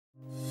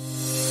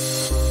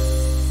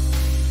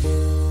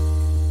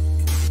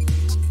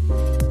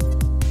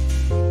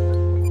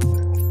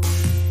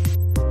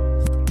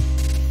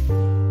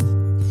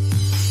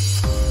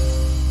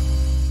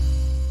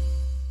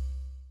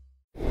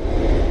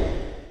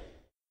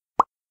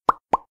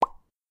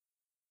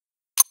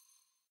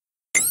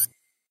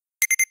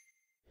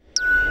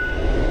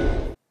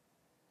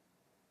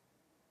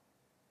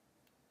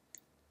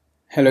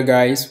Hello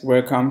guys,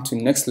 welcome to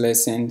next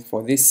lesson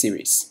for this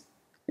series.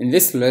 In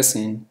this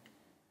lesson,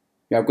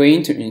 we are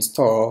going to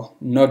install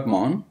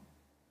nodemon,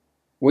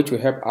 which will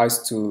help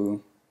us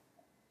to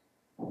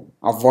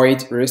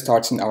avoid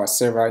restarting our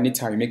server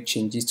anytime we make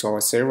changes to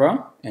our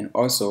server, and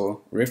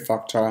also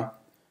refactor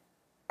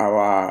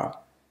our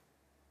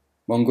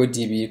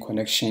MongoDB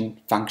connection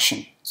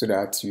function so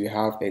that we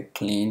have a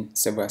clean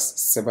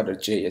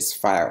server.js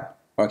file.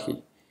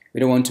 Okay, we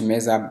don't want to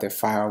mess up the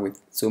file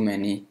with so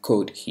many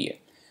code here.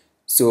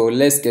 So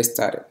let's get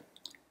started.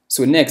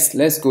 So next,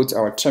 let's go to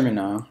our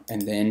terminal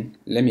and then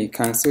let me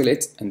cancel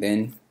it and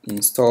then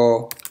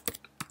install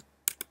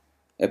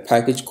a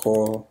package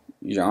called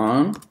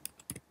yarn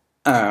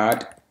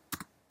add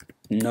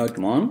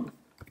nodemon.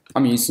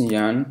 I'm using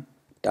yarn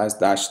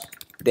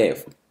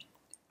 --dev.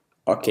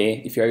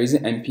 Okay, if you are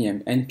using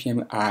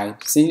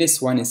npm since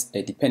this one is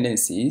a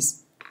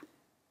dependencies,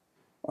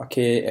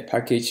 okay, a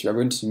package, we are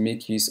going to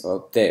make use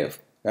of dev,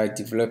 a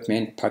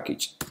development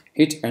package.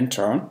 Hit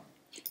enter.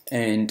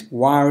 And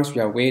whilst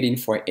we are waiting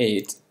for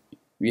it,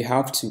 we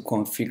have to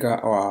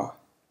configure our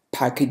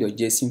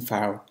package.json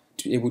file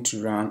to be able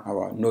to run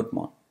our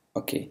nodemon.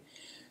 Okay,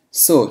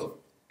 so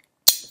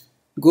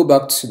go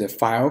back to the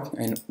file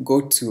and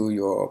go to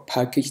your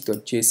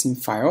package.json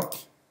file,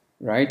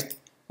 right?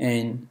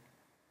 And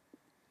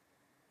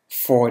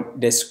for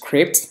the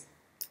script,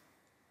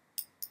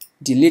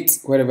 delete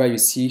whatever you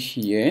see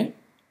here,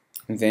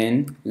 and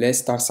then let's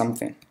start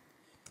something.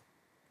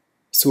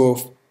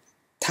 So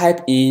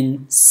type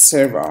in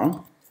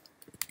server,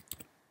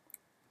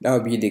 that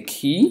will be the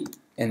key,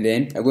 and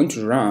then I'm going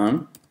to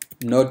run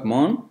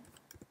nodemon,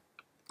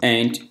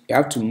 and you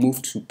have to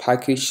move to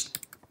package,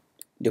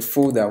 the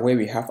folder where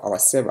we have our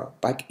server,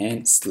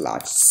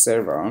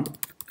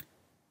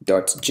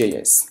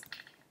 backend/server.js.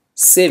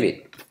 Save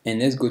it, and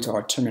let's go to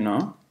our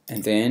terminal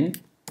and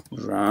then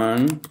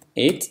run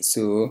it.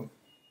 So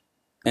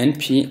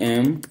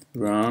npm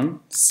run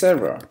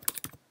server.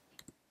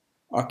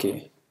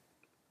 Okay,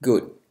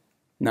 good.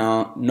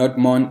 Now,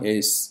 nodemon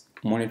is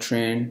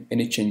monitoring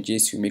any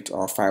changes we make to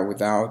our file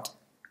without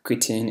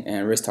quitting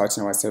and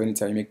restarting our server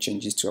anytime we make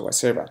changes to our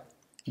server.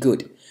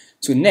 Good.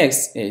 So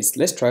next is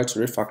let's try to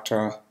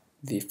refactor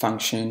the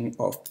function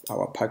of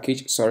our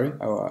package,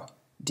 our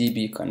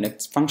db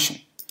connect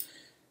function.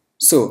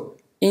 So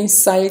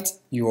inside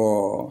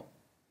your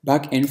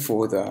backend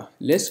folder,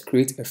 let's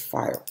create a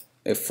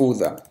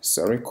folder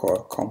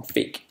called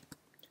config.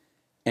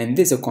 And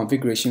this is a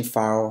configuration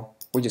file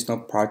which is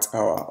not part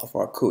of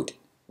our code.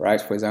 Right,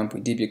 for example,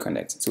 db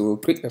connect. So we'll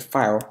create a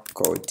file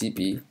called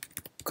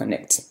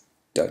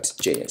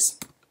dbconnect.js,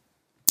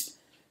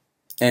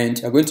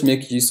 and I'm going to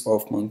make use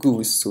of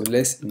mongoose. So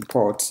let's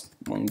import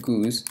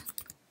mongoose,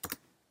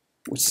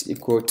 which is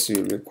equal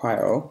to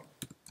require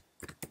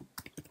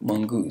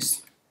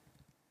mongoose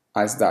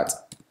as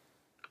that,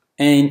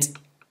 and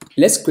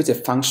let's create a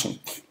function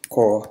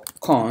called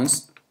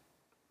const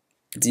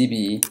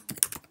db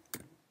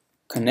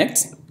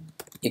connect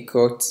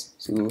equal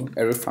to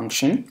array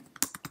function.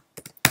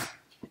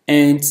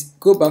 And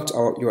go back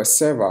to your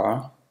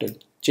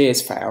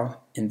server.js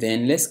file, and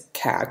then let's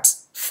cat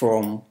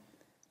from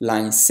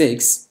line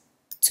 6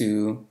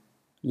 to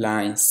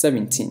line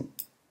 17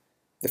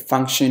 the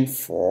function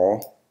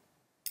for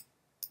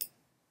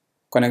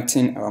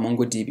connecting our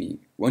MongoDB. We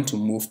want to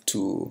move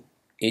to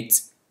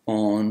its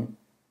own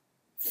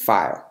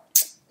file.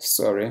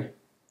 So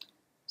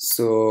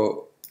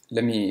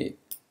let me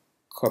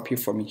copy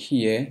from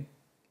here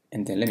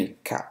and then let me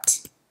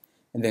cat,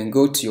 and then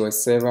go to your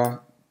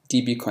server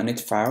db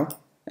connect file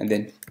and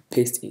then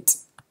paste it.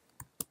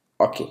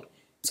 Okay,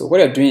 so what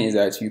you're doing is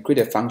that you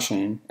create a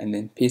function and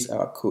then paste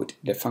our code.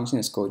 The function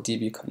is called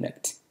db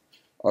connect.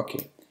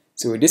 Okay,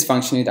 so this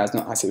function does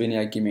not accept any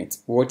argument.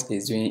 What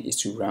it's doing is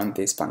to run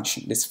this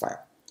function, this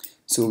file.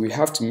 So we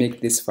have to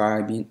make this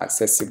file being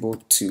accessible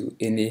to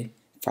any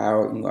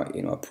file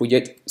in our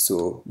project.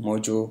 So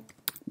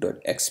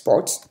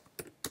module.export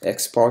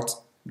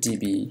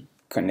db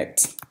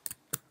connect.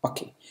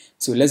 Okay,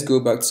 so let's go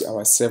back to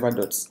our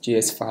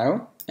server.js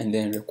file and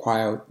then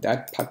require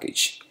that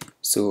package.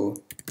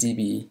 So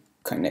db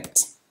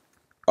connect.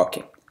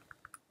 Okay,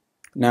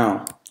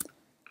 now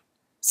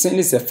since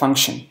it's a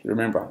function,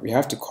 remember we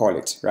have to call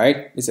it,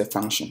 right? It's a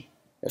function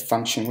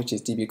which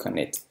is db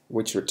connect,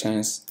 which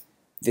returns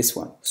this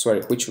one,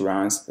 which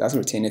runs, doesn't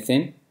return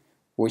anything,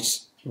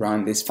 which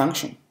run this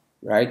function,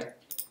 right?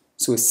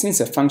 So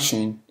since a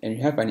function and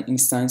you have an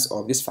instance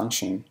of this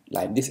function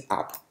like this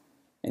app,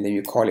 and then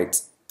you call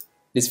it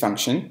this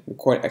function, we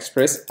call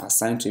express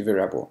assigned to a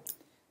variable.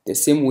 The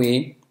same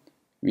way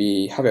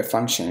we have a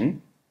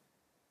function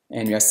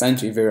and we assign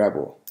to a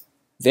variable,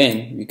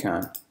 then we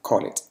can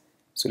call it.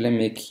 So let me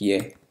make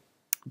here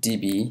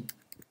db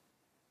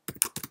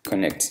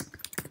connect,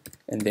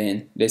 and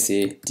then let's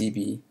say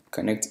db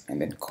connect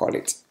and then call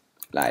it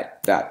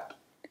like that.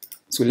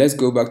 So let's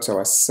go back to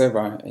our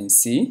server and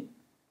see.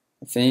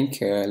 I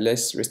think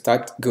let's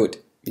restart. Good.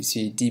 You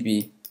see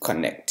db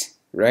connect,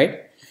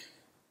 right?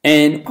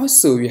 And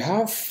also we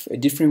have a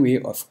different way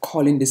of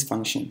calling this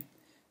function.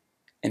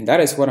 And that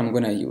is what I'm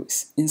going to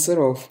use. Instead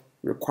of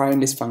requiring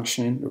this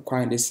function,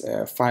 requiring this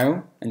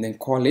file, and then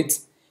call it,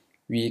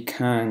 we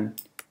can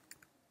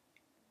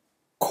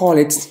call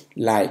it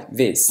like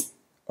this.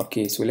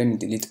 Okay, so let me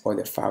delete all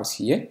the files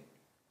here.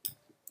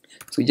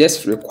 So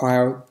just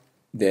require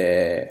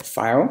the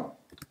file,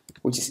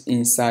 which is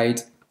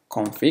inside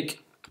config,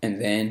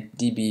 and then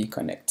db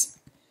connect.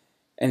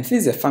 And this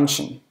is a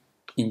function.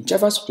 In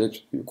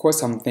JavaScript, we call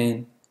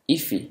something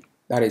iffy,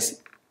 that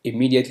is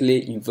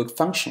immediately invoke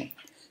function.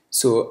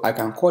 So I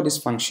can call this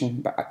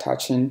function by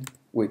attaching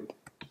with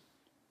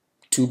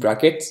two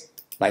brackets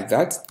like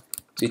that.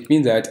 So it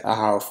means that I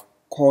have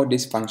called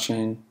this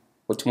function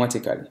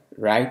automatically,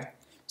 right?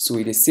 So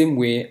in the same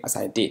way as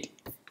I did.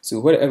 So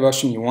whatever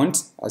version you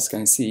want, as you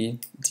can see,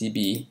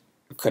 db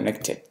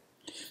connected.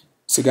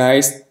 So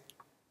guys,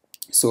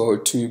 so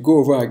to go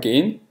over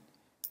again,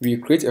 we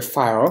create a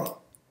file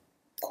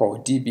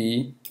called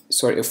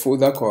a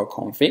folder called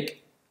config,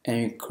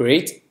 and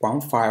create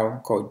one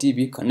file called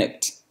db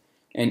connect.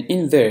 And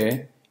in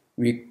there,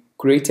 we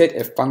created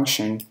a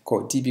function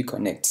called db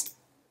connect,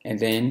 and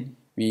then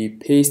we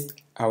paste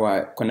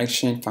our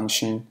connection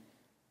function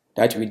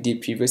that we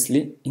did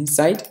previously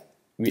inside.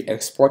 We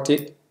export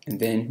it, and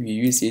then we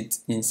use it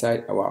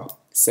inside our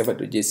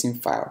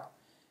server.json file,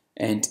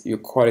 and you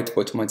call it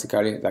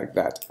automatically like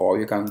that. Or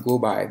you can go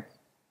by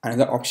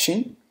another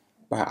option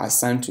by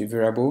assign to a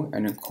variable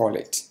and then call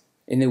it.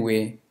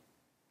 Anyway,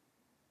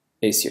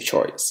 it's your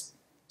choice.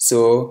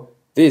 So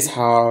this is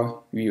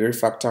how we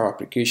refactor our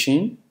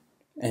application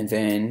and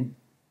then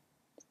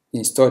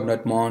install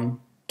nodemon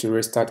to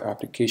restart our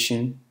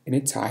application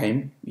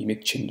anytime we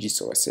make changes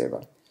to our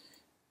server.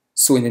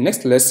 So in the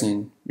next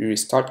lesson, we will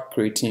start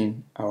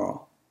creating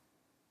our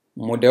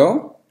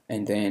model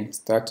and then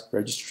start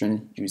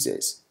registering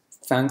users.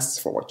 Thanks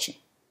for watching.